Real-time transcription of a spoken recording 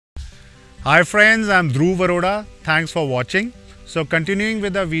Hi friends, I'm Dhruv Arora. Thanks for watching. So continuing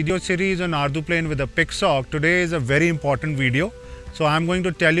with the video series on Arduplane with the Pixhawk, today is a very important video. So I'm going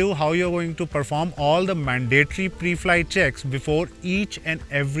to tell you how you're going to perform all the mandatory pre-flight checks before each and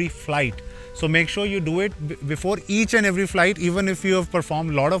every flight. So make sure you do it before each and every flight, even if you have performed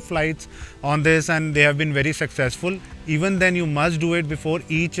a lot of flights on this and they have been very successful. Even then you must do it before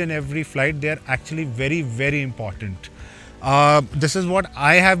each and every flight. They are actually very important. This is what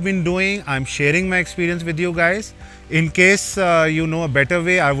I have been doing. I'm sharing my experience with you guys. In case you know a better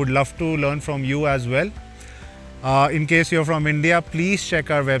way, I would love to learn from you as well. In case you're from India, please check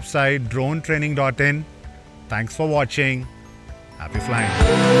our website dronetraining.in. Thanks for watching. Happy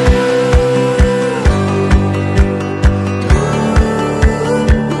flying.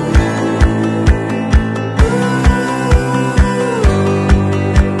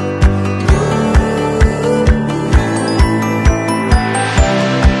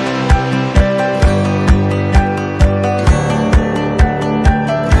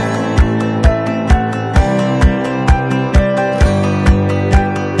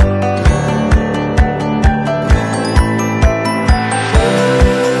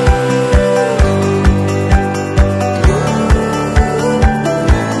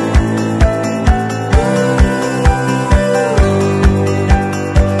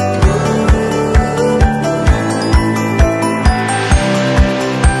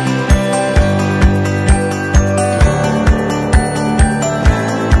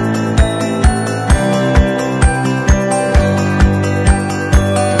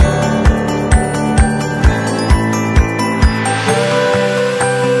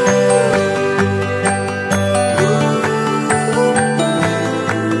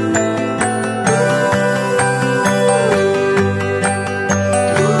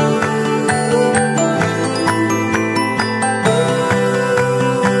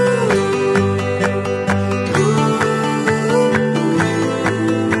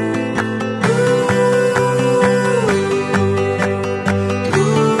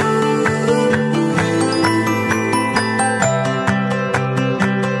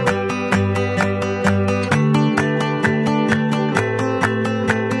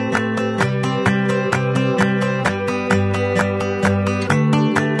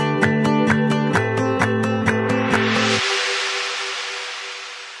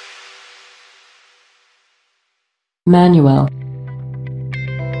 Manual.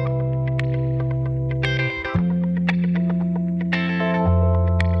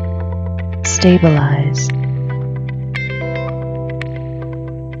 Stabilize.